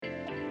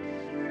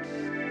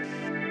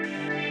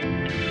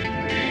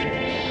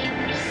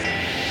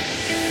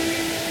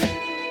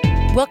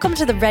Welcome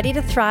to the Ready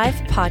to Thrive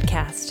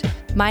podcast.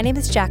 My name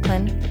is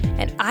Jacqueline,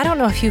 and I don't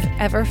know if you've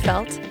ever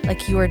felt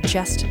like you are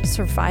just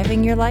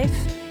surviving your life.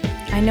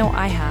 I know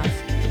I have,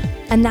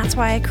 and that's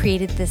why I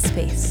created this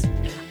space.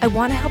 I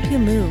want to help you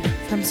move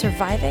from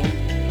surviving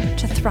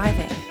to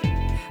thriving.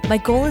 My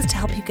goal is to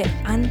help you get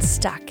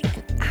unstuck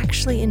and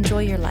actually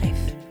enjoy your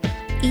life.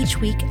 Each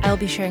week, I'll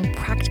be sharing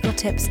practical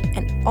tips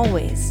and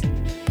always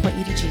point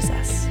you to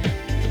Jesus.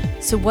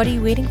 So what are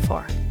you waiting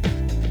for?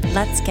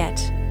 Let's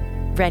get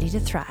ready to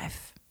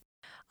thrive.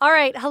 All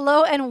right.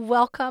 Hello and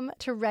welcome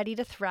to Ready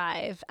to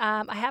Thrive.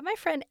 I have my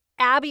friend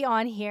Abby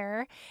on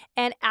here.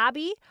 And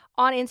Abby,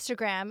 on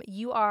Instagram,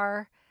 you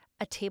are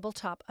a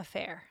tabletop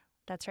affair.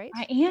 That's right?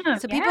 I am.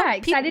 So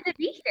Excited to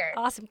be here.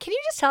 Awesome. Can you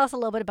just tell us a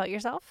little bit about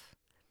yourself?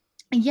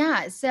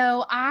 Yeah,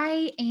 so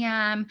I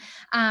am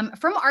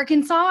from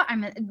Arkansas.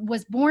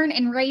 Was born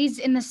and raised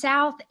in the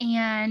South,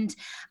 and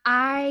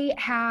I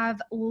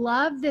have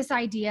loved this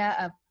idea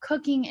of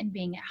cooking and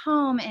being at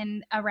home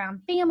and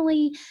around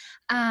family.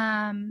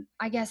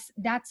 I guess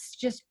that's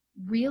just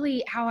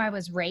really how I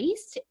was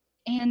raised.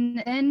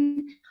 And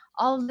then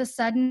all of a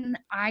sudden,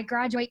 I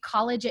graduate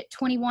college at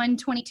 21,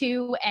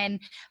 22, and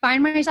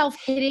find myself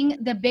hitting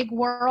the big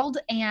world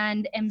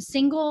and am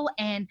single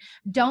and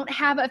don't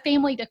have a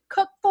family to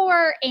cook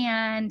for,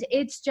 and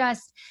it's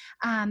just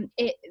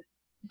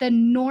the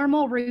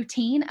normal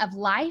routine of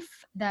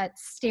life, that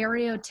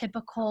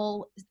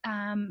stereotypical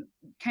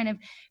kind of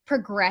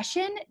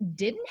progression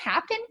didn't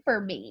happen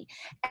for me.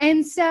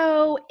 And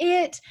so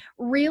it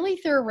really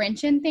threw a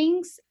wrench in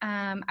things.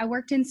 I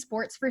worked in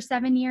sports for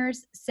 7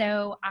 years.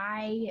 So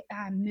I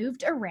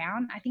moved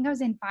around. I think I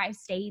was in 5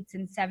 states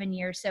in 7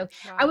 years. So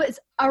Wow. I was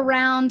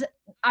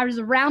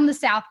around the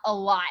South a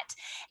lot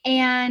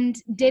and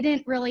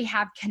didn't really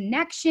have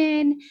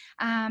connection.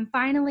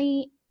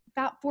 Finally,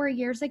 about 4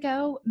 years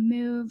ago,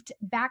 moved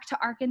back to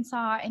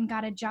Arkansas and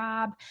got a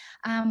job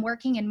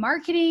working in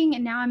marketing,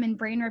 and now I'm in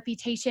brand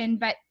reputation,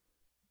 but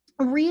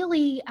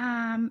really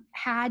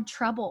had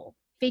trouble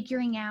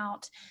figuring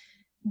out,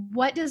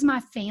 what does my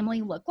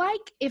family look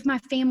like if my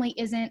family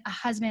isn't a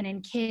husband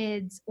and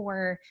kids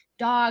or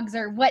dogs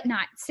or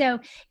whatnot? So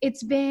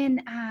it's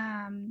been,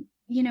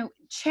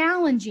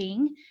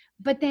 challenging.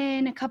 But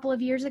then a couple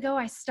of years ago,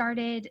 I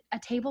started a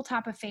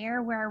tabletop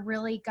affair where I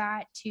really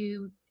got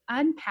to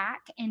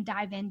unpack and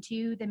dive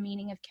into the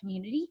meaning of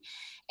community.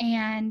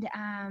 And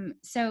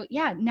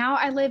now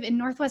I live in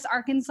Northwest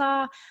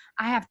Arkansas.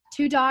 I have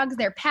 2 dogs.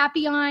 They're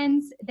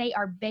Papillons. They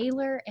are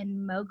Baylor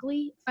and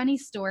Mowgli. Funny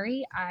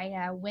story.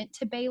 I went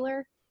to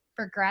Baylor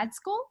for grad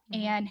school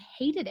and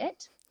hated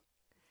it.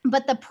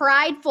 But the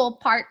prideful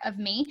part of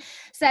me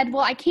said,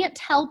 well, I can't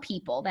tell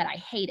people that I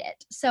hate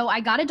it. So I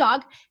got a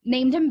dog,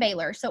 named him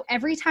Baylor. So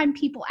every time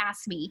people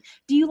ask me,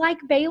 do you like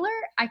Baylor?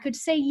 I could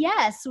say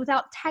yes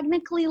without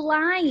technically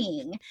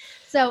lying.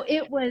 So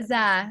it was,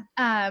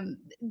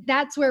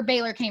 that's where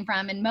Baylor came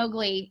from. And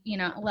Mowgli,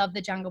 loved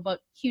the Jungle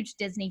Book, huge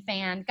Disney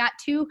fan. Got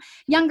 2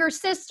 younger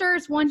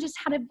sisters. One just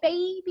had a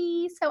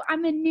baby. So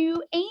I'm a new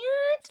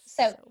aunt.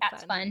 So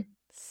that's fun.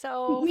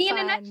 So me fun.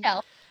 in a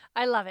nutshell.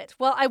 I love it.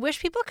 Well, I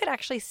wish people could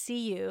actually see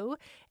you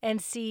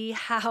and see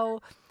how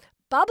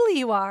bubbly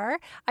you are.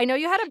 I know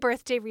you had a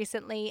birthday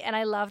recently, and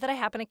I love that I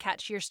happened to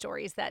catch your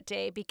stories that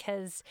day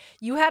because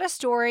you had a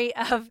story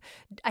of,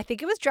 I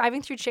think it was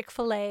driving through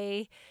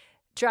Chick-fil-A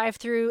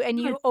drive-through, and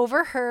you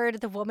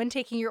overheard the woman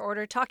taking your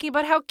order talking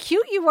about how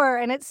cute you were,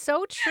 and it's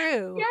so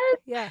true. Yes.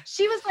 Yeah.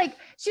 She was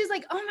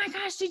like, oh my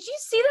gosh, did you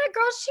see that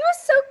girl? She was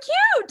so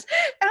cute.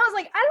 And I was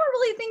like, I don't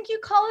really think you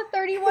call a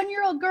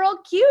 31-year-old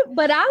girl cute,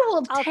 but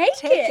I'll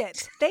take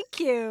it.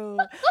 Thank you.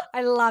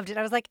 I loved it.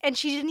 I was like, and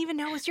she didn't even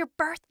know it was your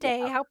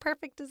birthday. Yeah. How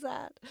perfect is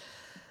that?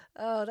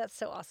 Oh, that's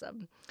so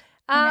awesome.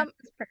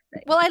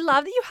 Perfect. Well, I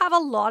love that you have a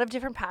lot of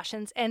different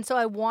passions. And so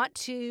I want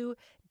to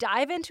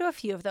dive into a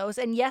few of those.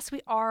 And yes,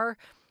 we are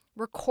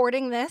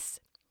recording this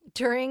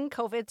during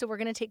COVID, so we're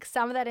going to take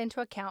some of that into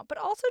account, but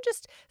also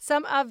just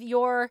some of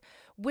your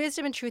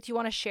wisdom and truth you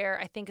want to share,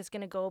 I think is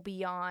going to go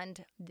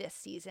beyond this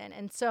season.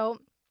 And so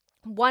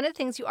one of the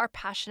things you are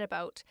passionate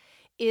about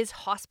is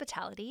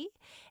hospitality.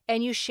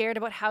 And you shared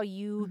about how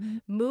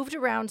you moved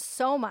around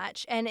so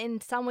much and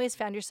in some ways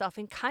found yourself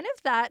in kind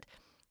of that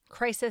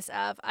crisis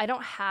of, I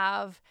don't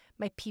have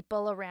my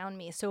people around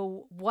me.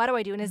 So what do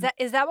I do? And is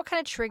that what kind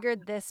of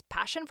triggered this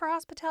passion for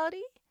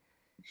hospitality?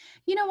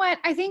 You know what?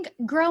 I think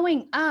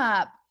growing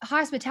up,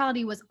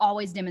 hospitality was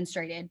always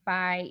demonstrated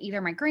by either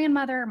my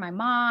grandmother, my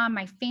mom,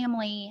 my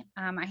family.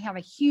 I have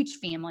a huge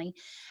family.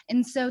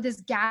 And so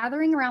this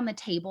gathering around the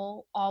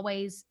table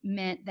always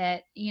meant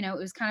that, it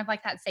was kind of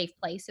like that safe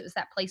place. It was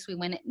that place we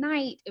went at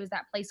night. It was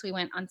that place we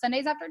went on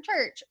Sundays after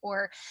church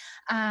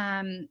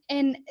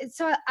and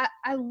so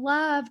I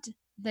loved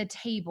the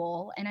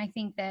table. And I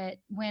think that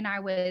when I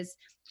was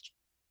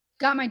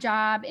got my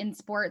job in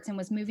sports and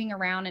was moving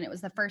around, and it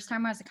was the first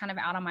time I was kind of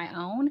out on my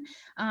own,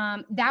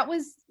 that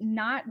was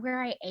not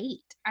where I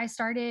ate. I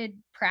started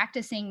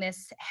practicing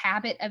this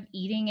habit of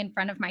eating in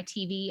front of my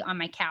TV on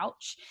my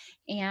couch,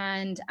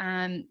 and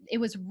it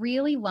was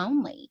really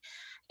lonely.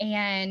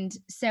 And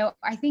so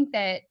I think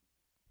that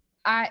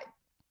I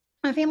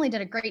my family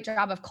did a great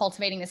job of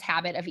cultivating this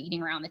habit of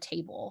eating around the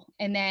table.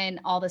 And then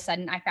all of a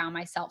sudden, I found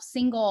myself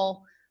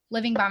single,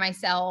 living by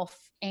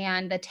myself,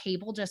 and the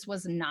table just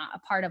was not a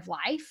part of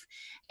life.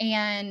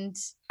 And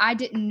I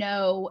didn't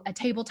know a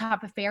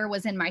tabletop affair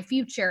was in my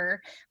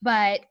future.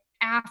 But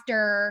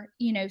after,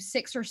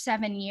 6 or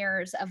 7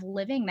 years of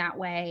living that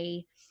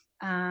way,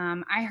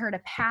 I heard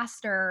a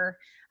pastor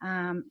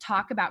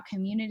talk about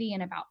community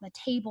and about the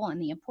table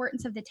and the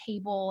importance of the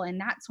table. And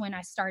that's when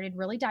I started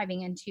really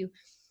diving into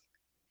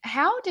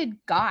how did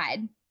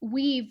God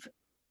weave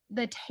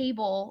the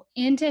table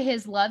into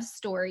his love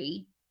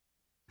story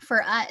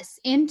for us,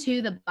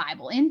 into the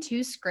Bible,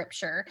 into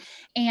scripture.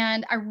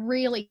 And I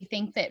really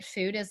think that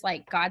food is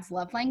like God's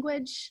love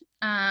language.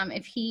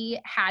 If he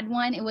had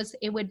one,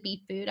 it would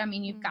be food. I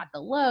mean, you've got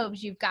the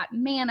loaves, you've got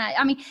manna.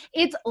 I mean,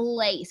 it's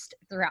laced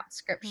throughout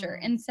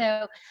scripture. And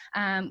so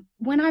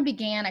when I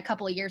began a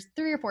couple of years,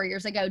 3 or 4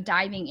 years ago,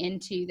 diving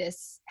into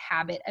this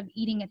habit of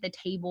eating at the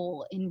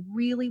table and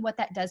really what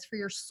that does for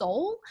your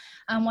soul,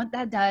 what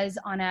that does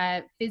on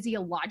a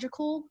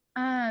physiological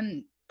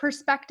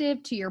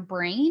perspective to your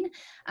brain,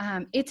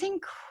 it's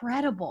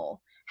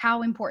incredible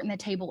how important the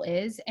table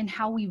is and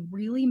how we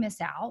really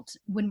miss out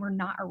when we're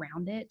not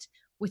around it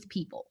with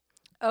people.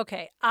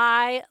 Okay,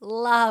 I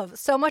love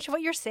so much of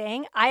what you're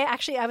saying. I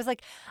was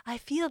like, I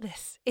feel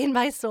this in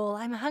my soul.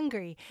 I'm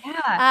hungry.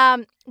 Yeah.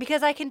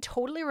 Because I can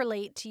totally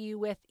relate to you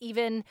with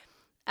even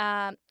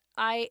I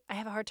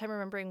have a hard time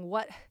remembering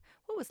what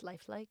was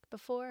life like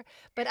before,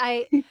 but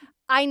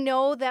I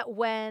know that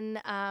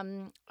when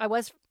I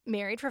was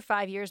married for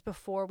 5 years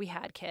before we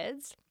had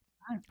kids,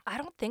 I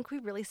don't think we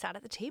really sat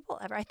at the table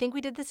ever. I think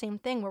we did the same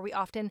thing where we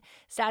often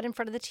sat in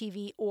front of the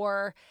TV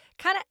or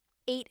kind of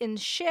ate in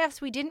shifts.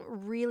 We didn't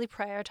really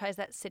prioritize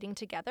that sitting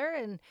together.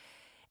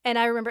 And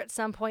I remember at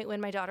some point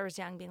when my daughter was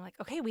young being like,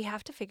 okay, we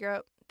have to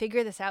figure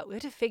this out. We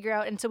have to figure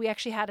out. And so we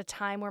actually had a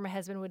time where my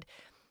husband would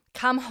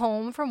come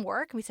home from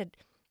work and we said,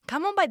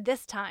 come home by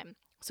this time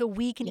so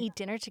we can eat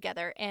dinner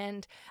together.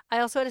 And I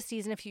also had a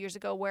season a few years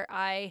ago where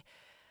I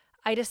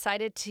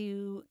decided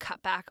to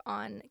cut back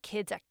on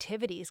kids'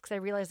 activities because I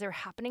realized they were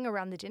happening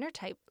around the dinner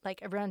time.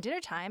 Like around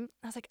dinner time,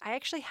 I was like, I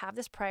actually have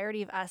this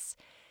priority of us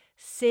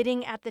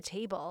sitting at the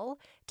table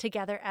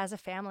together as a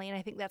family. And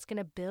I think that's going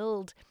to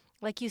build,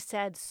 like you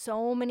said,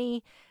 so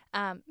many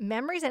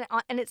memories.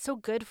 And it's so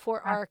good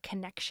for our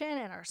connection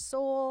and our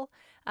soul.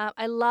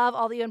 I love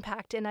all that you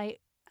unpacked. And I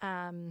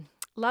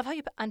love how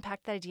you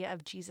unpacked that idea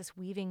of Jesus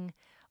weaving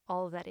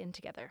all of that in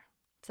together.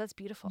 So that's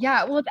beautiful.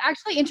 Yeah, well, it's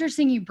actually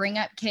interesting you bring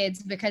up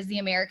kids because the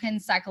American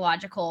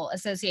Psychological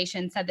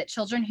Association said that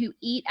children who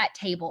eat at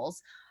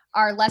tables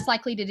are less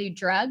likely to do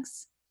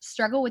drugs,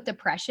 struggle with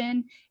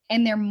depression,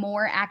 and they're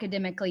more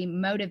academically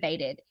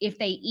motivated if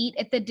they eat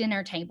at the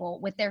dinner table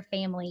with their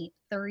family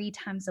 3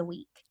 times a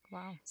week.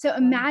 Wow. So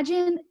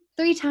imagine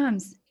 3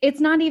 times.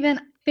 It's not even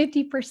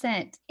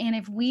 50%. And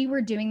if we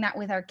were doing that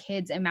with our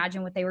kids,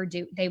 imagine what they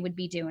would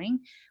be doing.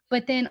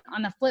 But then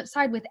on the flip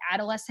side with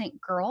adolescent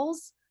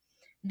girls,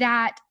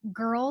 that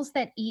girls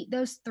that eat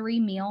those 3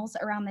 meals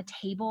around the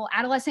table,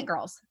 adolescent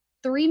girls,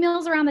 3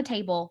 meals around the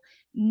table,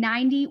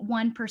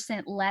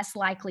 91% less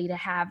likely to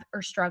have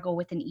or struggle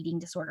with an eating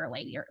disorder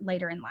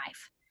later in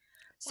life.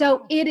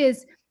 So it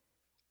is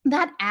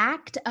that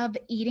act of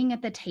eating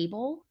at the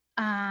table,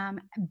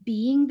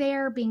 being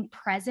there, being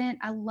present.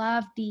 I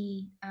love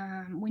the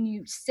when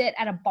you sit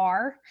at a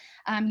bar,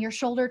 you're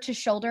shoulder to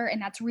shoulder,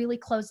 and that's really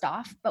closed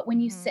off. But when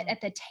you sit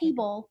at the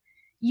table,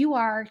 you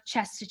are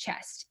chest to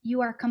chest. You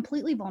are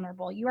completely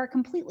vulnerable. You are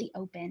completely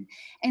open.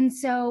 And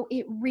so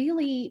it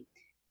really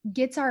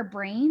gets our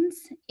brains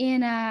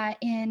in a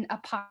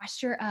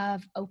posture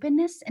of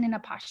openness and in a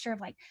posture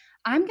of like,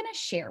 I'm going to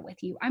share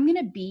with you. I'm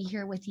going to be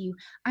here with you.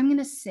 I'm going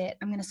to sit.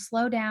 I'm going to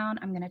slow down.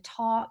 I'm going to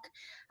talk.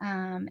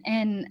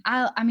 And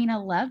I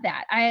love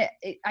that.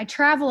 I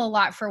travel a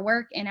lot for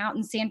work and out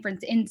in San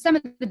Francisco, in some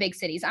of the big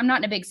cities. I'm not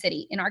in a big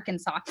city in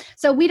Arkansas.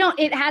 So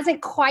it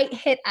hasn't quite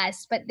hit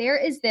us, but there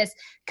is this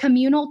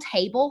communal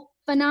table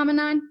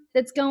phenomenon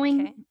that's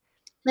going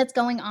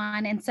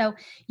on. And so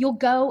you'll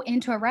go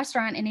into a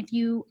restaurant, and if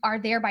you are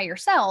there by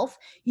yourself,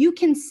 you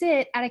can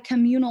sit at a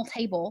communal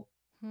table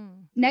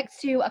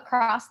next to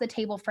across the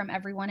table from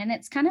everyone. And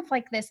it's kind of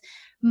like this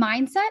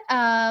mindset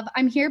of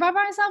I'm here by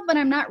myself, but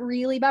I'm not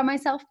really by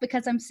myself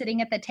because I'm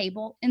sitting at the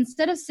table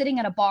instead of sitting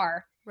at a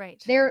bar.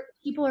 Right.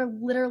 People are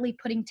literally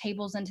putting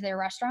tables into their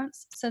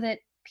restaurants so that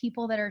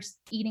people that are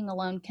eating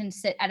alone can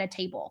sit at a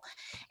table.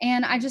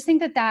 And I just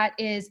think that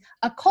is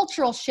a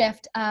cultural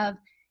shift of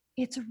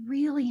it's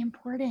really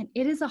important.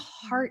 It is a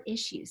heart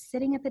issue.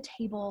 Sitting at the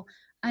table,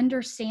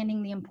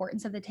 understanding the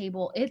importance of the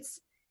table, it's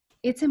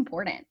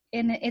important,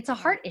 and it's a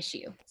heart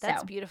issue.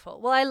 That's beautiful.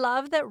 Well, I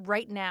love that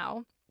right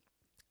now,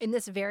 in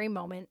this very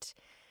moment,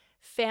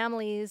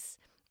 families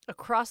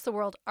across the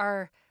world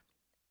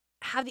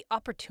have the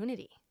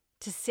opportunity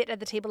to sit at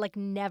the table like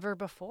never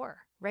before,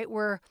 right?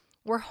 We're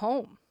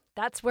home.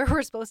 That's where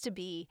we're supposed to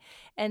be.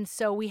 And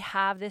so we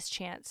have this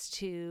chance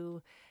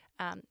to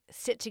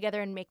sit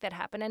together and make that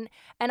happen.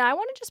 And I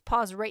want to just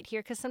pause right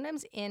here, because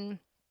sometimes in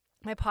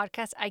my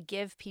podcast, I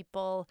give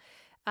people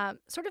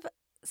sort of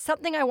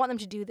something I want them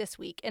to do this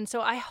week. And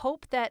so I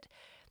hope that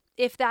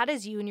if that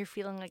is you and you're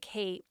feeling like,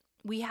 hey,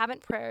 we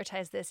haven't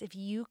prioritized this, if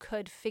you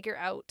could figure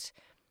out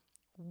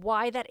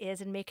why that is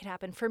and make it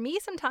happen. For me,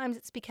 sometimes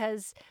it's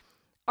because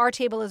our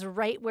table is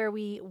right where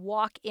we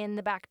walk in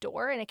the back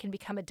door and it can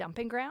become a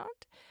dumping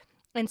ground.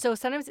 And so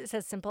sometimes it's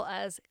as simple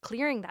as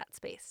clearing that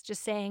space,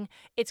 just saying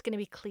it's going to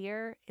be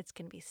clear, it's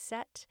going to be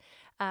set,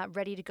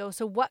 ready to go.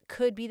 So what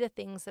could be the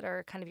things that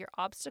are kind of your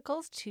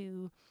obstacles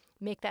to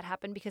make that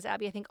happen? Because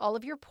Abby, I think all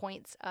of your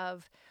points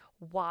of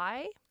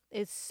why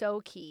is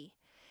so key.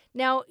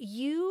 Now,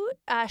 you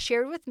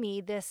shared with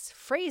me this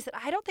phrase that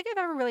I don't think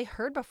I've ever really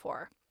heard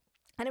before,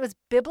 and it was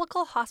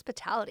biblical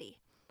hospitality.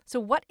 So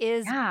what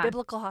is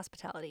biblical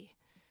hospitality?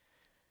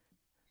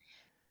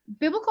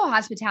 Biblical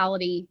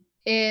hospitality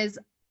is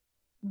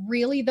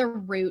really the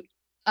root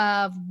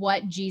of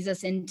what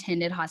Jesus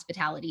intended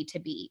hospitality to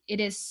be. It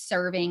is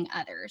serving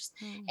others.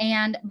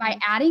 And by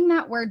adding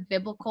that word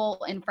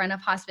biblical in front of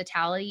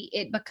hospitality,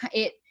 it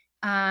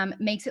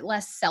makes it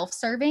less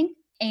self-serving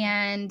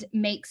and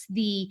makes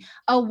the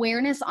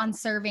awareness on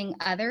serving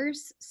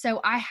others.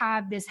 So I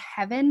have this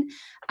heaven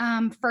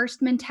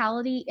first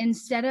mentality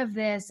instead of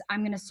this, I'm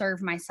going to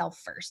serve myself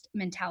first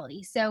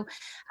mentality. So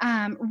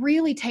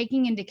really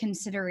taking into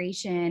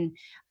consideration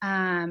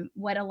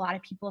what a lot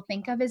of people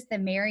think of as the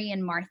Mary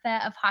and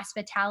Martha of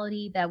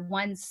hospitality, the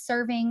one's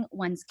serving,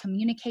 one's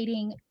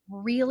communicating.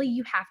 Really,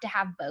 you have to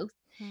have both.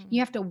 You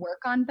have to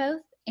work on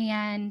both.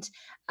 And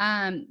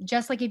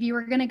just like if you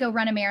were going to go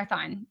run a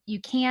marathon,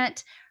 you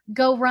can't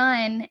go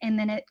run and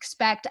then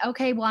expect,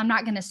 okay, well, I'm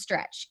not going to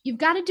stretch. You've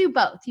got to do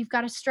both. You've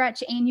got to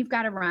stretch and you've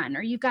got to run,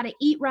 or you've got to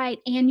eat right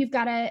and you've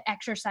got to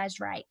exercise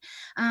right.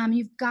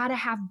 You've got to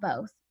have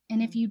both.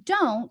 And if you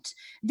don't,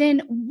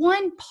 then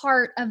one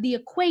part of the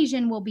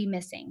equation will be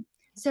missing.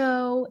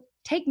 So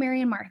take Mary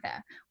and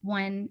Martha.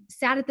 One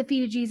sat at the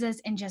feet of Jesus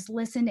and just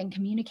listened and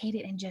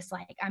communicated and just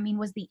like,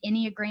 was the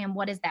Enneagram,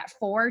 what is that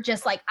for?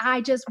 Just like,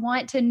 I just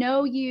want to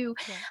know you.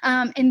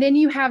 Yeah. And then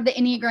you have the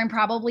Enneagram,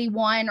 probably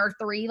 1 or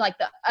 3, like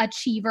the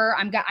achiever.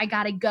 I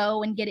got to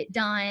go and get it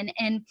done.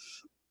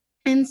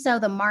 And so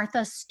the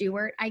Martha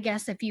Stewart, I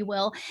guess, if you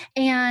will.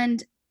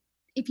 And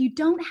if you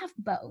don't have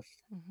both,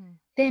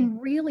 then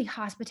really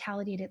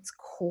hospitality at its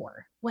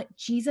core, what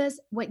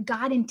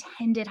God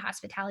intended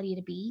hospitality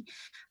to be,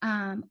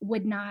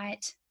 would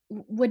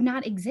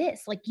not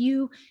exist. Like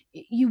you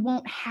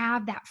won't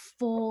have that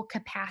full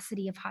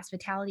capacity of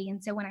hospitality.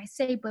 And so when I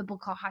say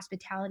biblical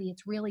hospitality,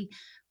 it's really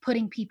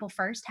putting people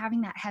first,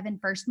 having that heaven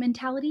first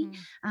mentality,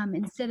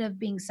 instead of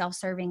being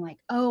self-serving, like,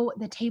 oh,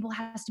 the table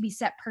has to be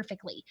set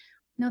perfectly.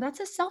 No,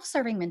 that's a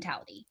self-serving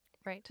mentality.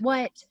 Right.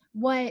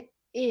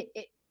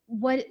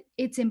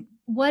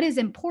 What is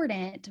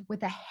important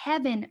with a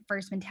heaven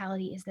first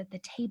mentality is that the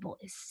table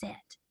is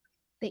set,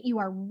 that you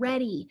are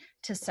ready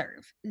to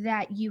serve,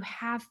 that you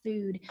have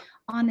food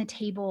on the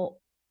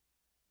table,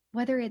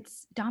 whether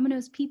it's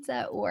Domino's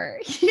Pizza or,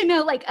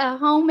 like a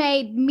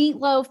homemade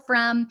meatloaf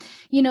from,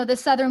 the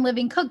Southern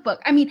Living Cookbook.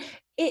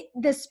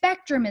 The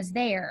spectrum is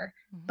there,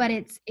 but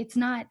it's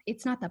not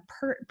the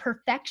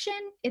perfection.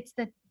 It's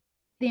the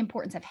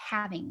importance of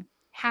having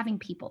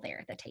people there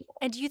at the table.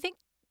 And do you think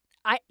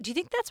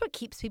that's what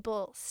keeps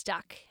people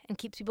stuck and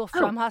keeps people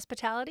from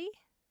hospitality?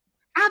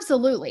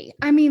 Absolutely.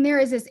 There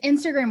is this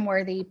Instagram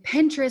worthy,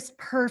 Pinterest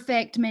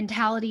perfect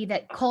mentality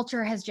that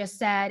culture has just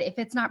said, if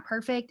it's not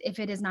perfect, if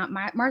it is not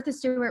Martha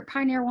Stewart,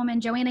 Pioneer Woman,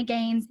 Joanna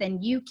Gaines,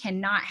 then you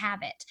cannot have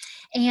it.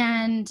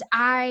 And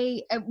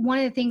one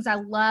of the things I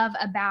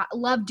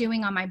love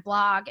doing on my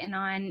blog and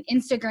on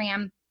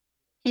Instagram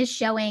is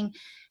showing,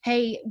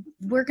 hey,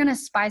 we're going to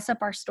spice up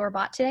our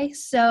store-bought today.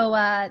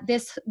 So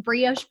this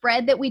brioche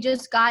bread that we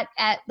just got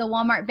at the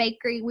Walmart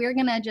bakery, we're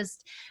going to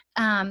just,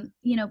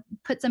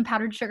 put some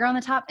powdered sugar on the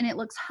top and it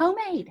looks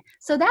homemade.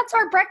 So that's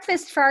our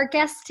breakfast for our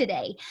guests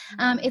today.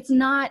 It's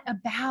not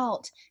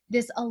about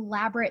this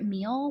elaborate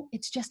meal.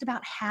 It's just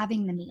about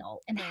having the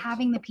meal and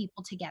having the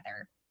people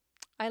together.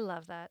 I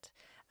love that.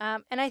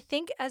 And I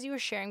think as you were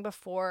sharing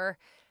before,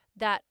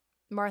 that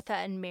Martha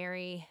and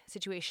Mary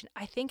situation,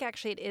 I think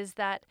actually it is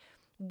that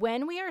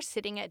when we are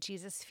sitting at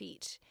Jesus'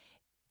 feet,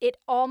 it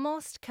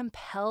almost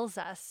compels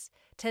us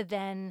to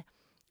then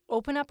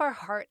open up our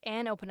heart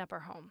and open up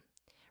our home,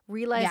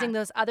 realizing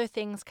those other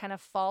things kind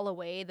of fall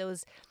away,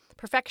 those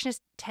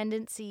perfectionist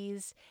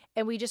tendencies,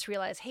 and we just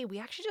realize, hey, we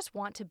actually just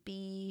want to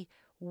be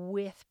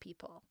with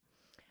people.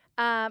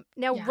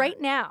 Right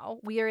now,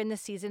 we are in the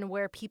season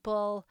where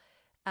people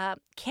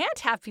can't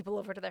have people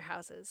over to their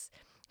houses.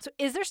 So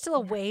is there still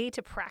a way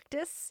to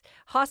practice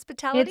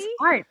hospitality? It's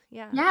hard.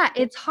 Yeah. Yeah,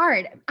 it's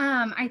hard.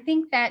 I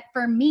think that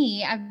for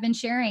me, I've been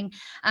sharing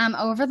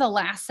over the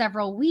last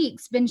several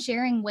weeks, been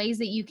sharing ways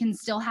that you can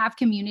still have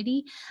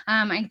community.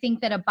 I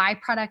think that a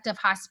byproduct of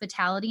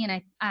hospitality,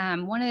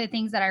 and one of the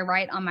things that I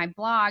write on my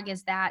blog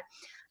is that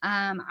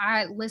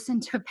I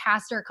listened to a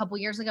pastor a couple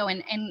years ago,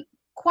 and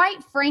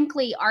quite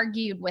frankly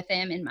argued with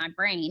him in my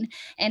brain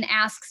and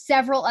asked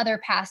several other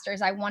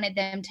pastors. I wanted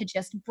them to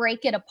just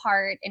break it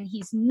apart, and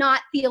he's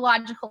not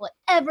theological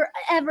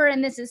ever,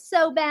 and this is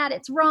so bad,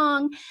 it's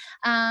wrong.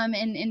 And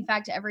in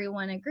fact,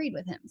 everyone agreed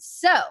with him.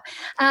 So,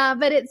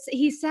 but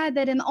he said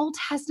that in the Old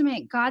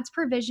Testament, God's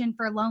provision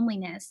for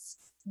loneliness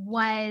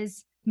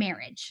was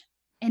marriage,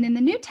 and in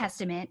the New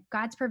Testament,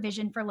 God's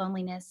provision for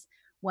loneliness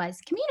was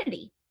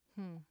community.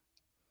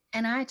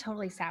 And I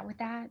totally sat with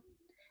that.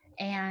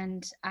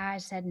 And I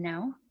said,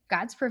 no,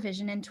 God's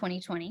provision in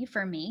 2020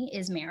 for me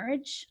is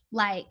marriage.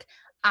 Like,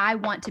 I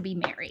want to be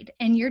married.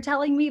 And you're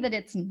telling me that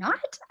it's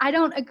not? I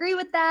don't agree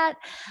with that.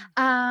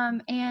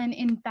 And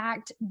in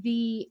fact,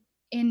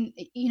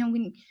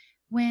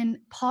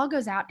 when Paul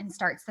goes out and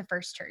starts the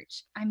first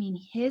church, I mean,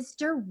 his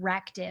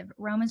directive,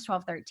 Romans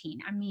 12:13,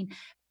 I mean,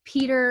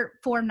 Peter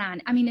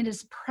 4:9, I mean, it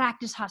is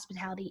practice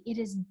hospitality. It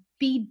is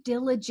be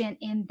diligent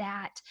in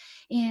that,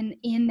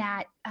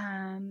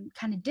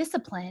 kind of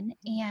discipline.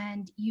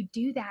 And you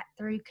do that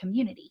through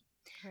community.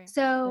 Right.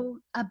 So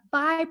a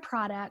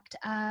byproduct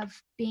of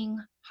being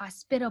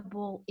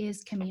hospitable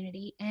is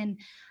community. And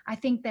I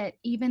think that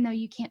even though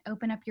you can't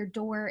open up your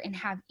door and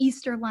have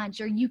Easter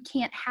lunch, or you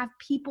can't have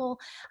people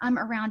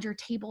around your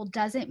table,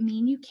 doesn't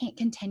mean you can't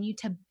continue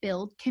to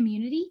build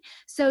community,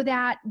 so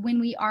that when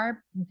we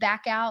are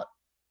back out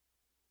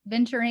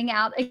venturing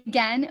out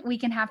again, we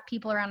can have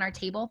people around our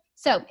table.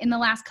 So in the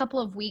last couple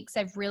of weeks,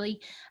 I've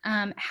really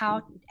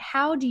how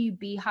do you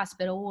be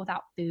hospitable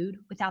without food,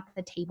 without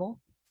the table?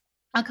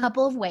 A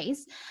couple of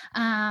ways.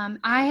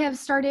 I have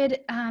started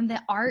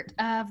the art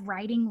of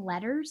writing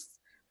letters.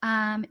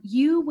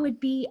 You would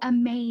be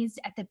amazed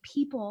at the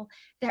people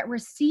that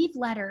receive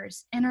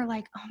letters and are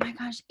like, oh my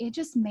gosh, it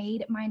just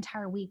made my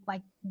entire week.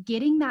 Like,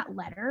 getting that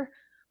letter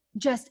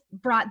just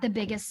brought the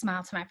biggest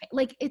smile to my face.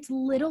 Like, it's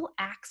little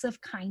acts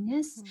of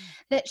kindness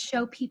that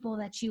show people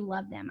that you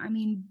love them. I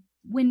mean,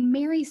 when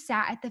Mary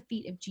sat at the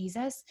feet of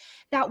Jesus,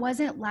 that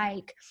wasn't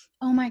like,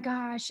 oh my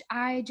gosh,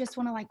 I just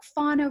want to like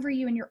fawn over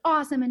you and you're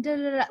awesome and da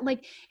da da.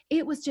 Like,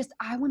 it was just,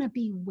 I want to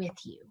be with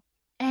you.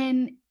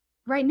 And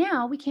right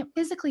now we can't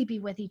physically be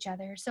with each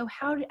other. So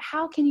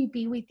how can you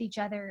be with each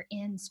other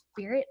in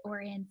spirit or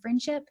in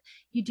friendship?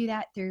 You do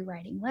that through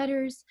writing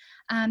letters.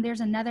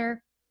 There's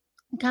another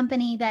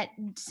company that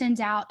sends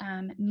out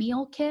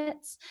meal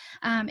kits,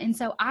 and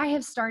so I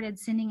have started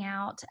sending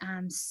out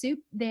soup.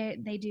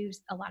 They do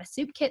a lot of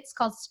soup kits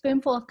called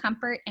Spoonful of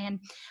Comfort,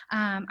 and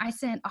I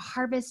sent a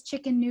Harvest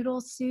chicken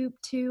noodle soup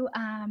to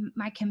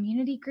my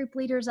community group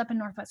leaders up in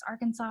Northwest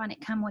Arkansas, and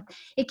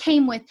it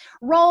came with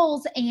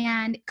rolls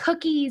and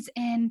cookies.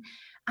 And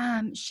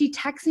she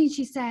texted me,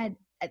 she said,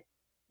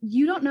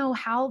 you don't know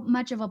how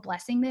much of a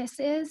blessing this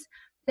is,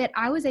 that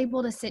I was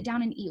able to sit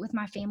down and eat with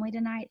my family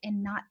tonight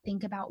and not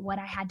think about what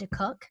I had to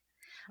cook.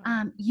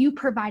 You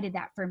provided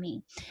that for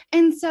me.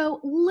 And so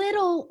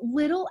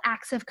little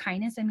acts of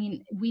kindness. I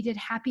mean, we did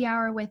happy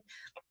hour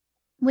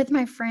with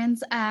my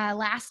friends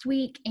last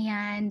week,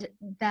 and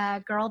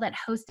the girl that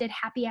hosted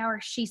happy hour,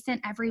 she sent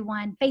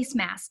everyone face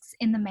masks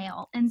in the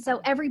mail. And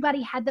so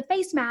everybody had the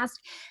face mask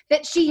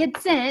that she had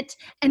sent,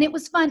 and it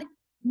was fun.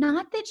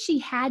 Not that she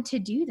had to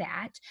do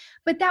that,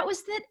 but that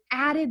was that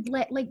added,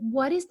 like,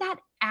 what is that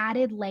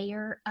added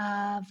layer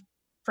of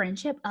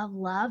friendship, of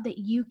love that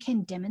you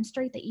can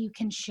demonstrate, that you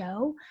can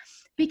show?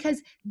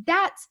 Because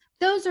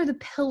those are the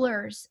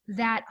pillars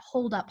that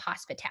hold up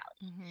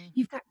hospitality.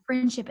 You've got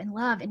friendship and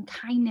love and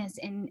kindness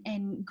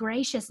and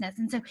graciousness.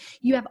 And so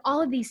you have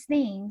all of these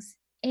things.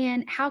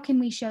 And how can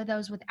we show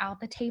those without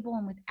the table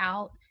and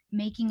without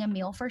making a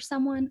meal for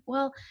someone?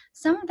 Well,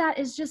 some of that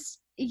is just,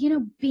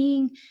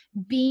 being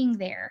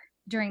there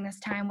during this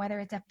time, whether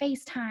it's a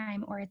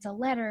FaceTime or it's a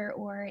letter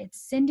or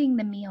it's sending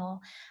the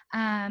meal.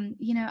 I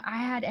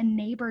had a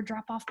neighbor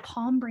drop off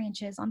palm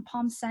branches on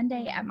Palm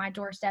Sunday at my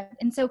doorstep.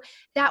 And so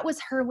that was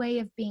her way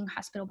of being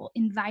hospitable,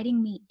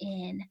 inviting me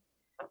in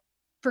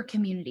for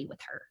community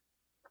with her.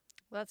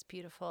 Well, that's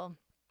beautiful.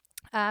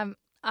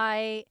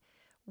 I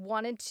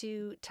wanted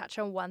to touch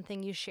on one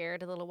thing you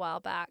shared a little while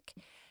back.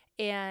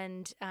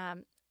 And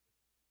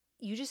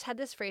you just had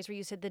this phrase where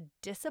you said the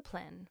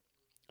discipline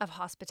of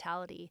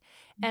hospitality.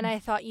 And I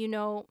thought,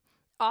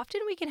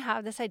 often we can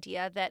have this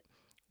idea that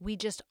we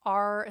just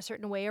are a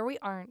certain way or we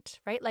aren't,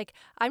 right? Like,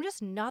 I'm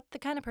just not the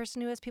kind of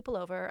person who has people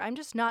over. I'm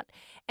just not.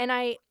 And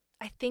I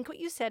think what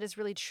you said is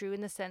really true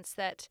in the sense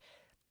that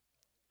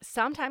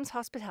sometimes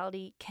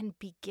hospitality can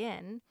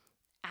begin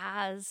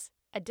as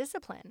a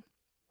discipline.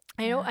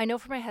 I know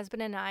for my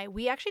husband and I,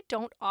 we actually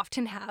don't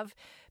often have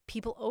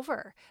people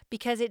over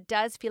because it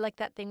does feel like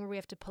that thing where we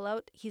have to pull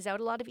out. He's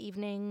out a lot of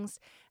evenings,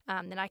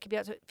 then I could be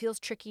out, so it feels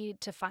tricky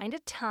to find a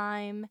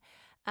time.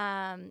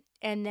 And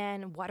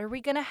then what are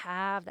we going to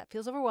have? That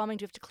feels overwhelming.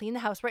 Do we have to clean the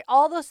house, right?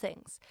 All those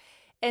things.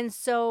 And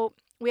so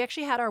we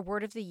actually had our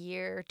word of the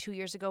year 2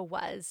 years ago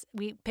was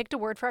we picked a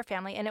word for our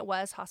family, and it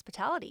was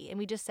hospitality. And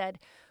we just said,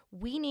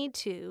 we need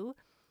to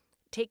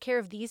take care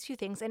of these few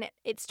things. And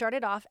it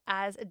started off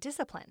as a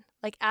discipline,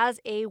 like as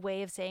a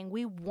way of saying,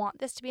 we want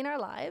this to be in our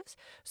lives.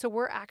 So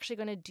we're actually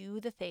going to do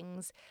the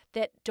things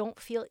that don't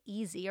feel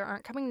easy or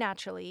aren't coming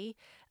naturally,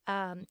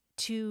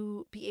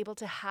 to be able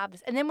to have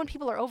this. And then when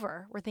people are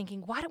over, we're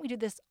thinking, why don't we do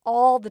this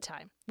all the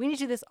time? We need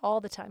to do this all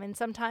the time. And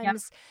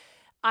sometimes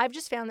I've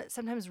just found that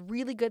sometimes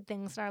really good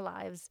things in our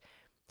lives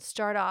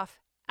start off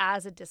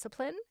as a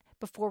discipline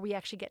before we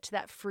actually get to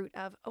that fruit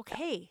of,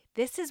 okay,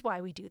 this is why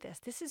we do this.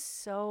 This is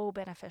so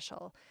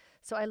beneficial.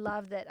 So I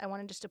love that. I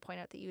wanted just to point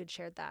out that you had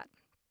shared that.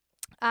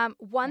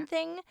 One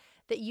thing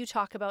that you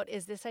talk about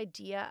is this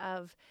idea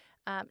of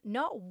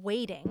not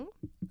waiting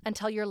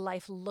until your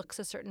life looks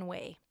a certain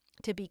way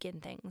to begin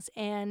things.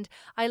 And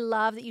I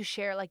love that you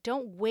share, like,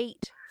 don't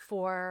wait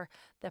for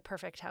the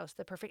perfect house,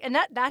 and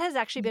that has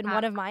actually been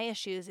one of my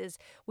issues is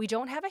we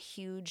don't have a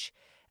huge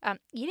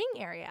eating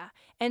area.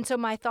 And so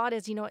my thought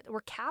is,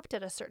 we're capped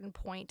at a certain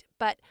point,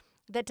 but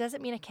that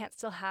doesn't mean I can't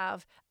still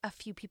have a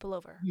few people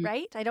over,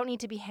 right? I don't need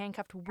to be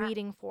handcuffed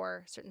waiting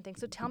for certain things.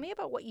 So tell me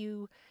about what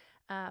you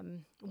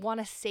want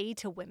to say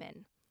to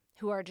women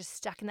who are just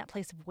stuck in that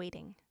place of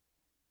waiting.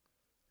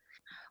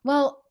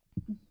 Well,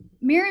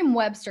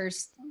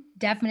 Merriam-Webster's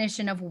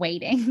definition of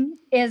waiting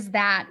is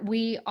that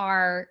we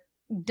are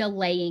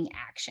delaying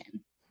action.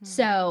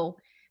 So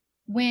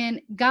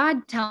when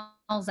God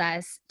tells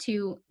us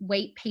to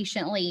wait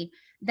patiently,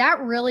 that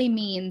really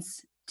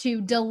means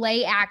to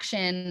delay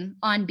action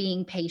on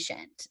being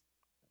patient.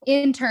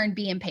 In turn,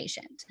 be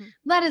impatient.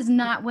 That is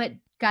not what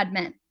God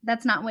meant.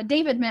 That's not what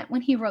David meant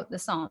when he wrote the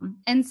psalm.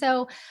 And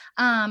so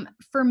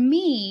for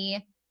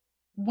me,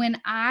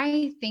 when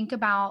I think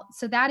about,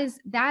 so that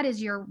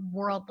is your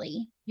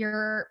worldly,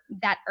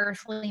 that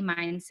earthly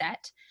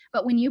mindset.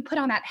 But when you put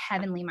on that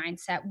heavenly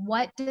mindset,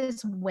 what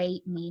does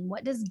wait mean?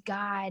 What does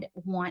God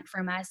want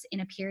from us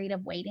in a period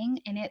of waiting?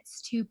 And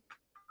it's to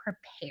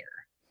prepare.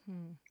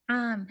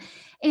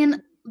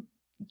 And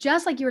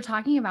just like you were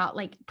talking about,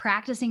 like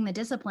practicing the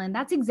discipline,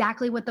 that's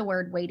exactly what the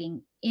word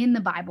waiting in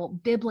the Bible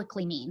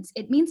biblically means.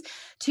 It means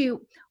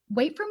to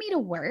wait for me to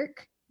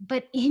work,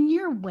 but in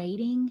your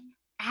waiting,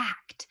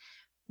 act.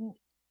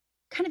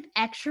 Kind of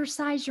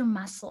exercise your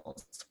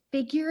muscles,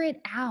 figure it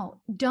out.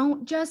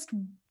 Don't just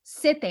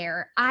sit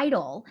there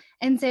idle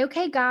and say,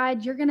 okay,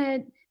 God, you're going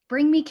to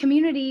bring me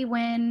community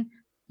when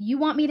you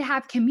want me to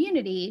have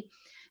community.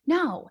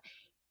 No,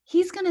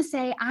 he's going to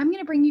say, I'm going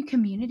to bring you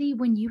community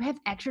when you have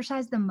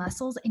exercised the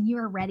muscles and you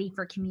are ready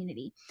for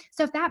community.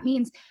 So if that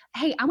means,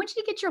 hey, I want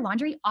you to get your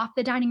laundry off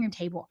the dining room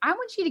table. I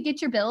want you to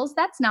get your bills.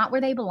 That's not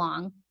where they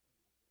belong.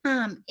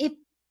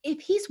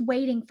 If he's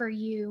waiting for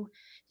you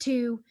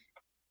to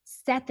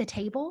set the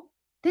table,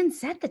 then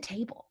set the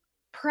table.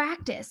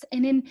 Practice.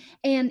 And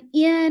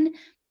in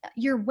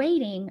your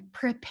waiting,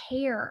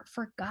 prepare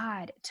for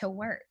God to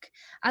work.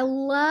 I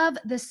love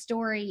the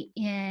story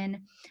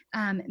in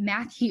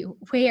Matthew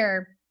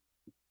where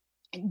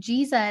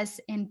Jesus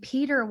and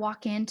Peter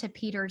walk into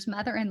Peter's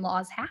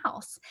mother-in-law's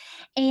house,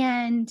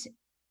 and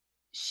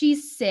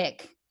she's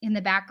sick in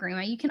the back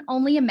room. You can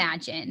only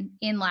imagine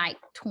in like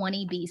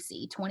 20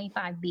 BC,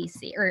 25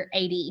 BC or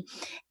 80.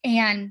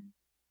 And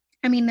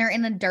I mean, they're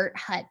in a dirt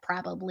hut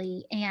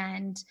probably,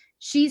 and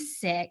she's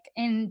sick.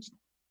 And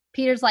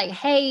Peter's like,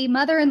 hey,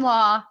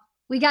 mother-in-law,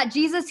 we got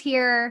Jesus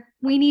here.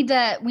 We need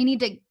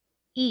to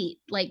eat.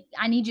 Like,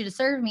 I need you to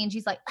serve me. And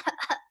she's like,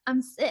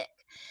 I'm sick.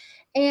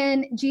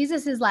 And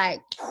Jesus is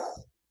like,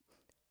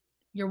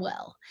 you're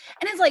well.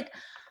 And it's like,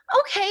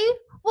 okay,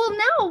 well,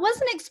 no, I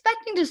wasn't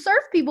expecting to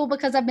serve people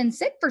because I've been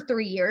sick for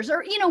 3 years,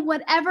 or,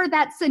 whatever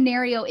that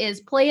scenario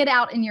is, play it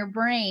out in your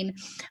brain.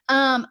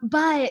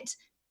 But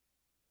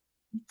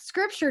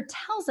Scripture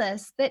tells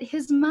us that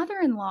his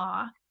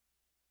mother-in-law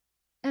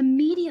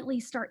immediately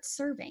starts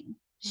serving.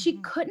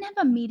 She couldn't have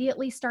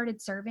immediately started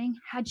serving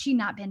had she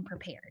not been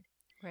prepared.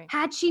 Right.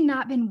 Had she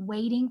not been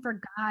waiting for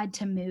God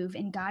to move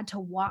and God to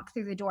walk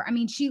through the door. I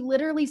mean, she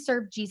literally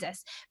served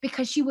Jesus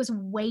because she was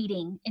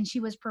waiting and she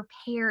was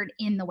prepared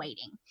in the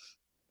waiting.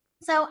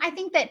 So I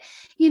think that,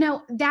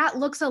 that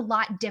looks a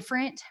lot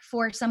different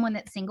for someone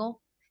that's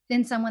single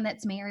than someone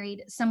that's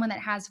married, someone that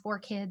has 4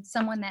 kids,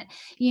 someone that,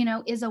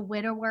 is a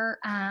widower.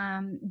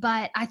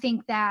 But I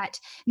think that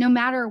no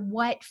matter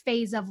what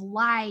phase of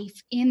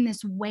life in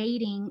this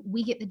waiting,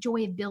 we get the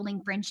joy of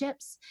building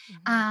friendships.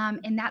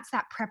 And that's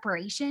that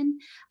preparation,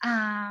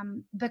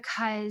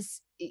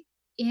 because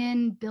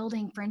in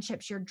building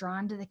friendships, you're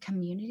drawn to the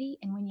community.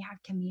 And when you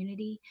have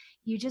community,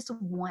 you just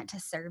want to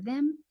serve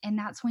them. And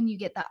that's when you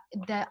get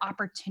the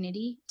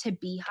opportunity to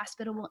be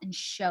hospitable and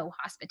show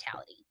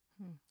hospitality.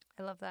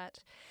 I love that.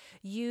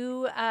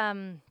 You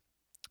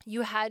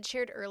had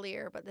shared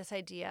earlier about this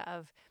idea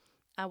of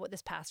what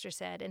this pastor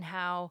said and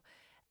how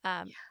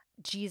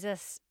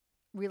Jesus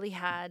really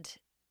had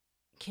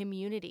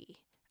community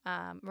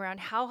around.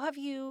 How have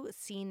you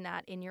seen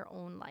that in your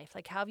own life?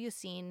 Like, how have you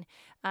seen,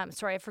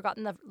 sorry, I've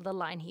forgotten the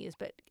line he used,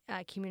 but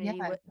community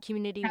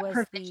community That was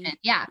provision. the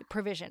Yeah.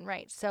 provision,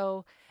 right?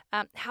 So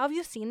how have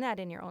you seen that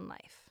in your own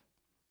life?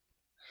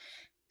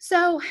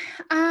 So,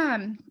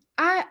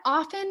 I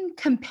often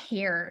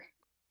compare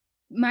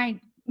my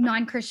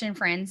non-Christian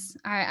friends.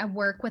 I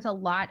work with a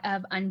lot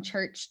of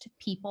unchurched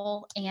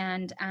people,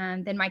 and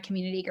then my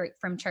community group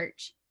from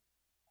church.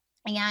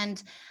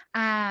 And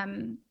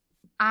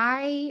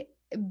I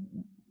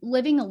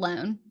living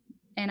alone,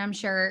 and I'm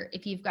sure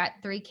if you've got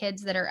 3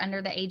 kids that are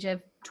under the age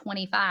of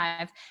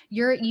 25,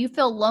 you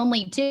feel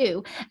lonely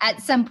too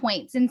at some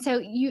points. And so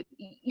you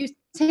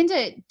tend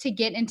to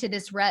get into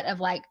this rut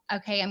of like,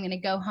 okay, I'm going to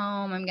go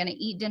home, I'm going to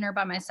eat dinner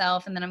by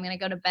myself, and then I'm going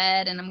to go to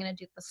bed and I'm going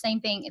to do the same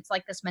thing. It's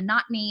like this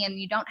monotony, and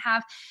you don't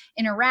have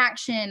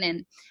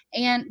interaction.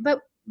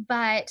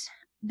 But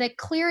the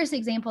clearest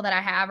example that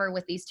I have are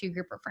with these 2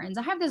 group of friends.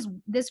 I have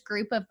this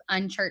group of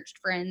unchurched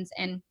friends,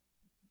 and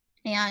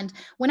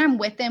when I'm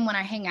with them, when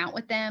I hang out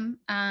with them,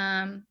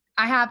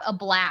 I have a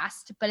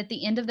blast, but at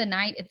the end of the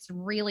night, it's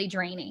really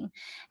draining,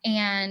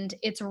 and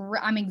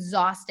I'm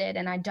exhausted,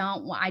 and I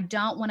don't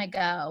want to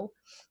go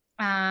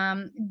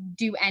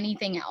do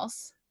anything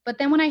else. But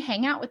then when I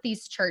hang out with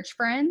these church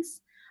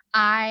friends,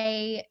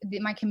 my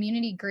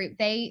community group,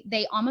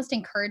 they almost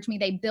encourage me,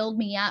 they build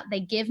me up, they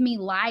give me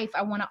life.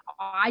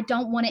 I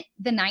don't want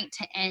the night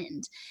to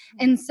end.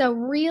 And so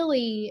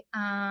really,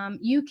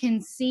 you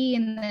can see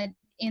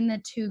in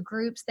the 2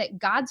 groups that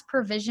God's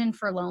provision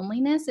for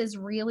loneliness is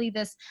really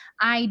this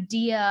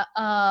idea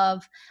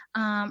of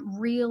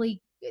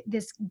really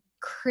this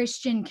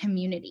Christian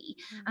community.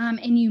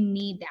 And you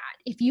need that.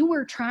 If you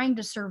were trying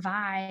to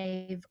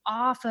survive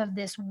off of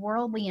this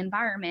worldly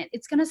environment,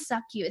 it's going to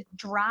suck you. It's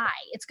dry.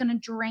 It's going to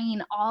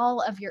drain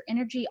all of your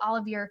energy, all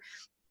of your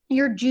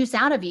juice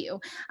out of you.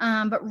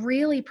 But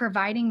really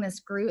providing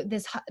this group,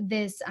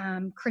 this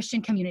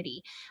Christian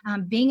community,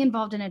 being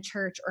involved in a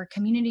church or a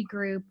community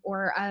group,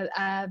 or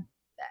a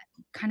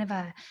kind of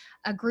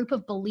a group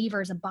of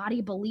believers, a body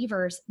of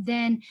believers,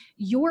 then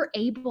you're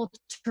able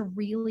to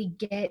really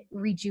get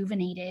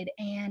rejuvenated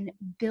and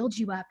build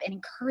you up and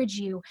encourage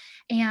you.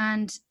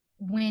 And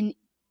when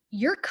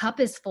your cup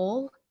is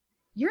full,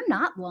 you're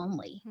not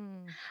lonely.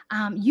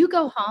 You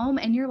go home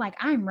and you're like,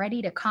 I'm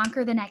ready to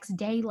conquer the next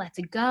day. Let's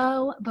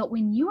go. But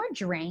when you are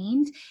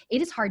drained,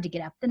 it is hard to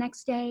get up the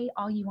next day.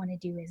 All you want to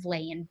do is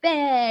lay in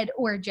bed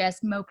or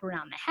just mope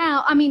around the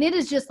house. I mean, it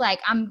is just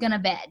like, I'm going to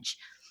veg.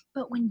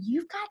 But when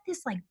you've got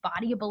this like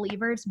body of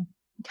believers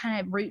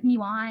kind of rooting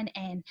you on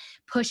and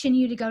pushing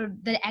you to go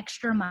the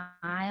extra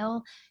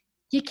mile,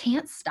 you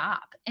can't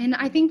stop. And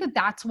I think that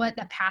that's what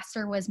the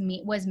pastor was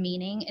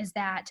meaning, is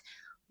that,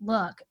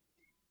 look,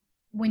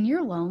 when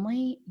you're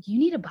lonely, you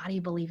need a body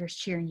of believers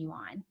cheering you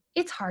on.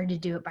 It's hard to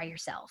do it by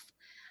yourself.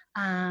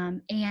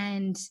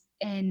 And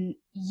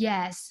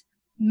yes,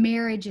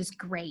 marriage is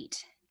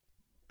great,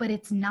 but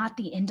it's not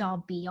the end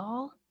all be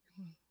all.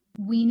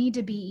 We need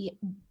to be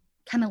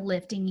kind of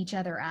lifting each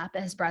other up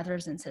as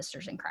brothers and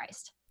sisters in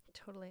Christ.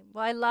 Totally.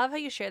 Well, I love how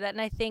you share that.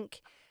 And I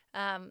think,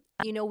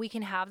 we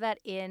can have that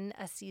in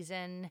a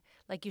season,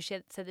 like you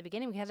said at the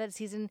beginning, we can have that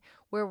season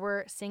where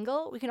we're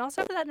single. We can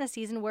also have that in a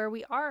season where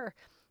we are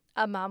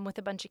a mom with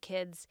a bunch of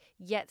kids,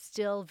 yet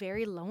still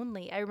very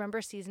lonely. I remember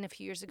a season a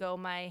few years ago,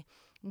 my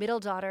middle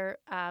daughter,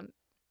 I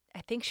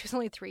think she was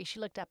only 3. She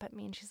looked up at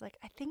me and she's like,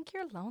 I think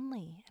you're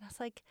lonely. And I was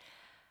like,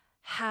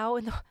 how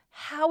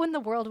in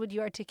the world would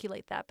you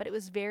articulate that? But it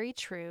was very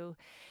true.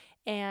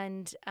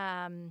 And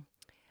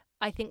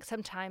I think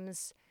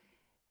sometimes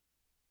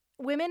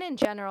women in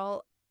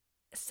general,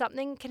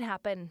 something can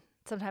happen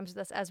sometimes with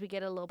us as we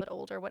get a little bit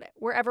older,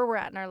 wherever we're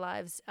at in our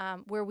lives,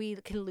 where we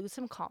can lose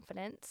some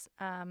confidence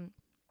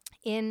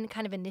in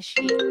kind of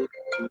initiating.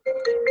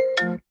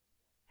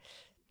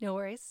 No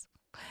worries.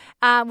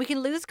 We can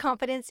lose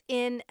confidence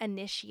in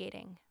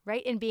initiating,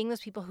 right? In being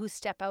those people who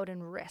step out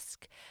and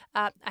risk.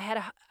 I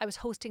was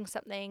hosting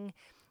something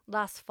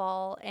last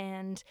fall,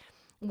 and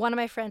one of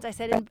my friends, I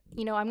said, I'm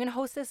going to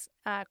host this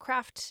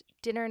craft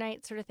dinner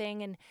night sort of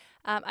thing. And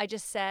I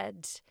just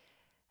said,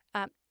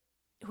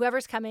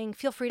 whoever's coming,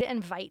 feel free to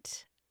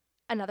invite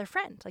another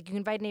friend. Like, you can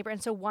invite a neighbor.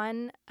 And so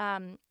one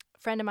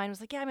friend of mine was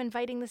like, yeah, I'm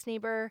inviting this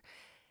neighbor.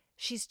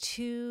 She's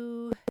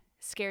too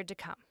scared to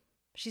come.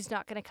 She's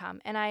not going to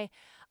come. And I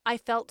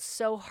felt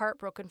so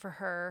heartbroken for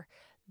her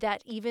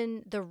that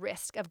even the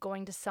risk of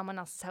going to someone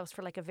else's house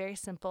for like a very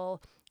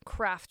simple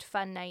craft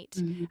fun night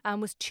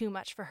was too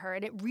much for her.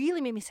 And it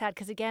really made me sad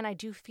because, again, I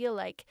do feel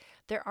like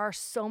there are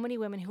so many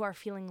women who are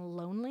feeling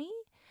lonely,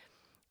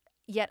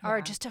 yet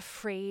are just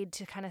afraid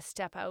to kind of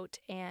step out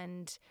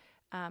and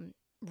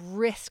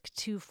risk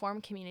to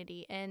form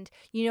community. And,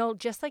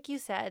 just like you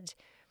said,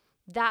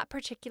 that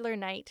particular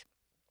night,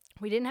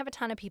 we didn't have a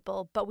ton of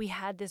people, but we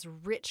had this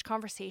rich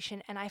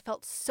conversation and I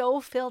felt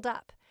so filled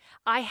up.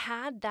 I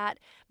had that,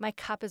 my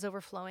cup is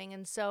overflowing.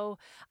 And so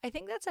I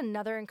think that's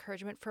another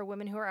encouragement for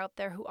women who are out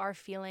there who are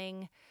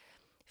feeling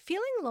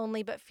feeling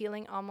lonely, but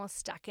feeling almost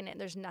stuck in it.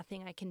 There's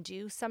nothing I can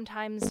do.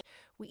 Sometimes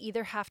we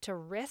either have to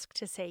risk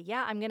to say,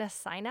 yeah, I'm going to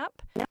sign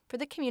up for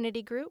the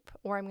community group,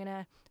 or I'm going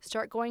to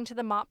start going to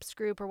the MOPS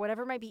group or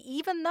whatever it might be,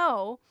 even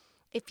though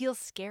it feels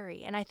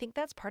scary. And I think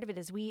that's part of it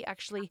is we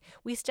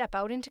step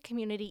out into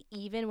community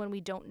even when we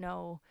don't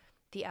know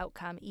the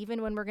outcome,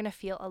 even when we're going to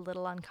feel a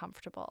little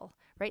uncomfortable,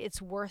 right?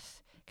 It's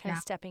worth kind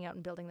of stepping out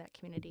and building that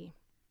community.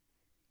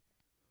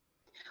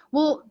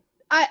 Well,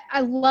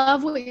 I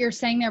love what you're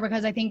saying there,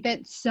 because I think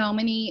that so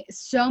many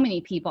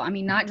people, I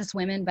mean, not just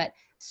women, but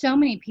so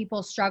many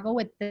people struggle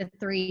with the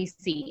 3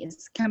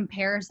 C's: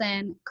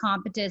 comparison,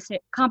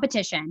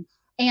 competition,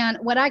 and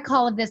what I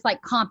call this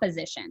like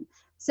composition.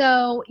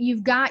 So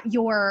you've got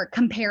your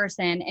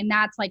comparison, and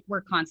that's like,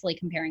 we're constantly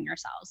comparing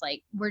ourselves.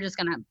 Like, we're just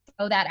going to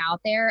throw that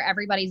out there.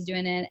 Everybody's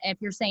doing it.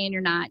 If you're saying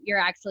you're not, you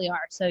actually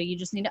are. So you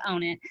just need to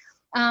own it.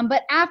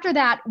 But after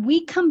that,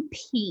 we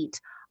compete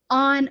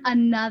on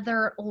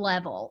another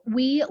level.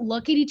 We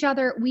look at each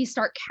other, we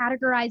start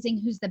categorizing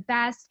who's the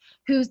best,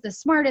 who's the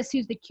smartest,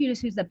 who's the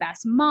cutest, who's the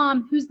best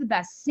mom, who's the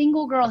best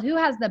single girl, who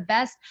has the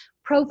best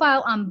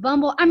profile on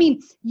Bumble. I mean,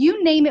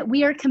 you name it,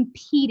 we are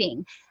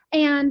competing.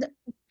 And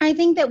I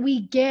think that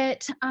we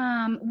get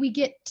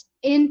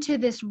into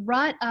this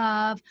rut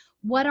of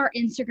what our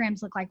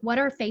Instagrams look like, what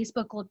our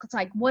Facebook looks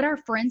like, what our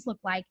friends look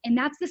like. And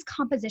that's this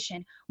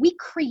composition. We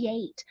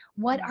create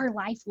what our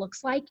life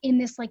looks like in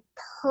this like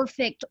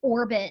perfect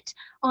orbit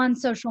on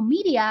social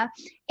media.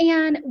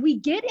 And we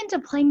get into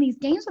playing these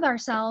games with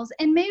ourselves,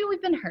 and maybe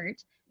we've been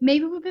hurt.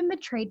 Maybe we've been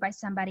betrayed by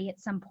somebody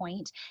at some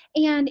point,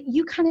 and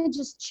you kind of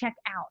just check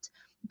out.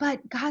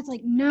 But God's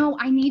like, no,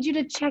 I need you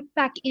to check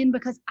back in,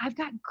 because I've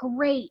got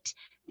great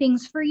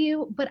things for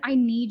you, but I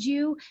need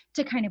you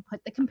to kind of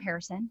put the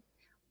comparison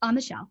on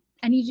the shelf.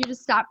 I need you to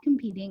stop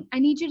competing. I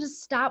need you to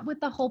stop with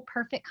the whole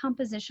perfect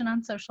composition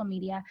on social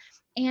media.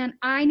 And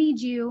I need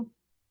you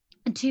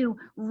to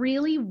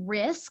really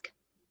risk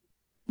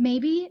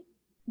maybe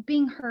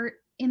being hurt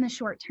in the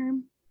short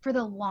term for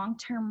the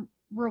long-term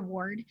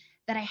reward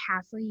that I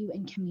have for you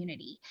in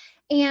community.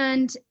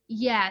 And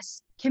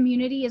yes,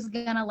 community is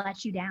going to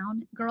let you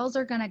down. Girls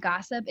are going to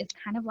gossip. It's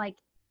kind of like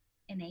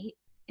innate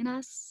in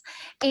us.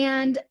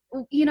 And,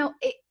 you know,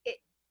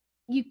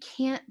 you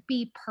can't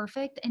be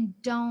perfect, and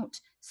don't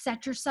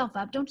set yourself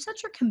up. Don't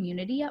set your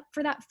community up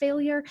for that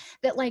failure,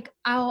 that like,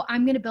 oh,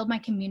 I'm going to build my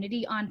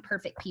community on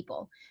perfect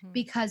people,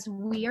 because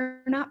we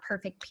are not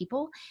perfect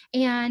people.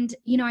 And,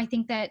 you know, I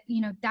think that,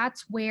 you know,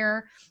 that's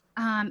where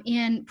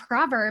in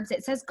Proverbs,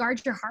 it says,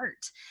 guard your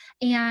heart.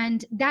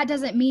 And that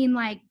doesn't mean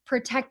like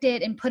protect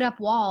it and put up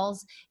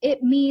walls.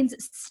 It means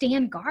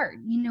stand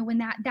guard. You know, when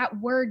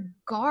that word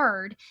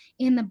guard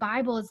in the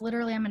Bible is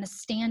literally, I'm going to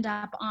stand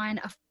up on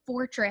a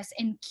fortress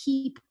and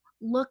keep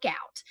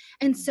lookout.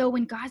 And so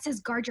when God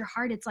says guard your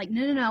heart, it's like,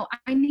 no,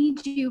 I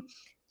need you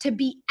to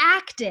be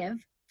active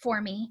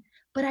for me,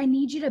 but I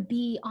need you to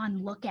be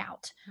on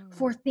lookout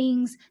for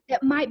things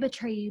that might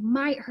betray you,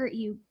 might hurt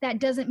you. That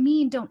doesn't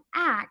mean don't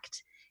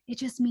act. It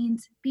just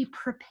means be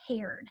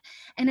prepared.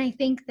 And I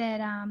think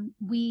that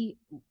we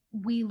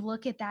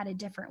look at that a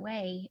different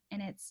way, and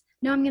it's,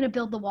 no, I'm going to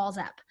build the walls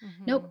up.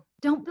 Nope,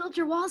 don't build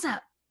your walls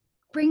up.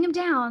 Bring them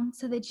down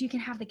so that you can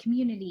have the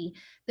community.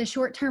 The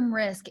short-term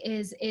risk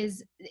is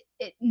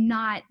it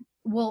not,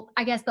 well,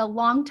 I guess the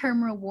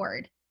long-term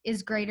reward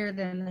is greater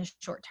than the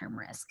short-term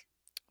risk.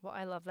 Well,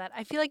 I love that.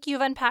 I feel like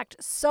you've unpacked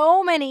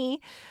so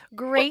many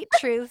great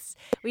truths.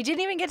 We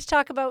didn't even get to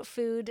talk about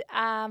food.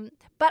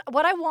 But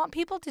what I want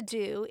people to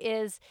do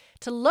is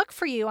to look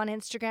for you on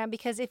Instagram,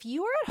 because if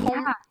you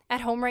are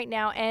at home right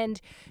now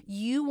and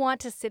you want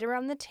to sit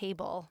around the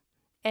table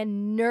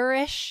and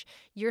nourish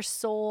your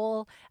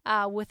soul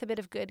with a bit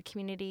of good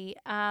community,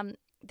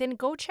 then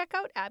go check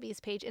out Abby's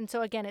page. And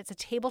so again, it's a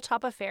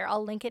tabletop affair.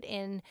 I'll link it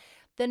in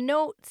the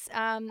notes,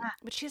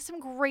 but she has some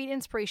great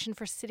inspiration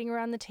for sitting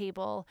around the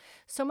table.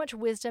 So much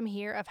wisdom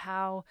here of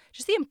how,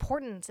 just the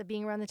importance of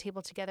being around the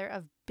table together,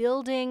 of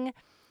building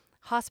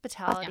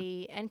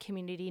hospitality and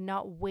community,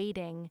 not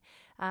waiting,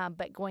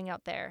 but going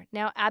out there.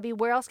 Now, Abby,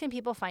 where else can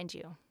people find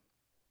you?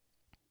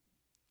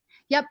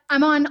 Yep,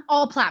 I'm on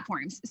all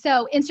platforms.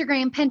 So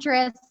Instagram,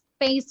 Pinterest,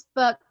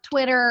 Facebook,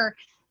 Twitter,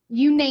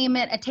 you name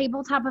it, at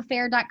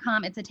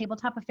tabletopaffair.com. It's a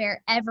tabletop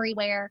affair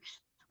everywhere.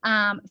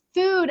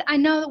 Food, I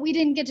know that we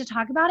didn't get to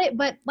talk about it,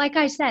 but like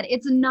I said,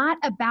 it's not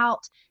about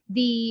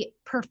the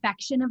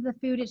perfection of the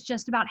food. It's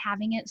just about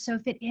having it. So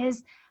if it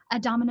is a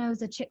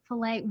Domino's, a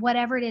Chick-fil-A,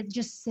 whatever it is,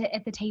 just sit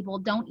at the table.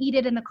 Don't eat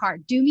it in the car.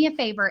 Do me a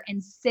favor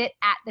and sit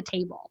at the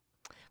table.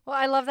 Well,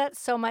 I love that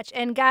so much.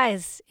 And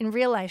guys, in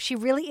real life, she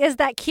really is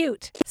that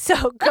cute.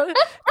 So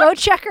go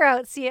check her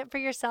out. See it for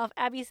yourself.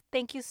 Abby,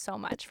 thank you so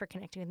much for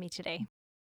connecting with me today.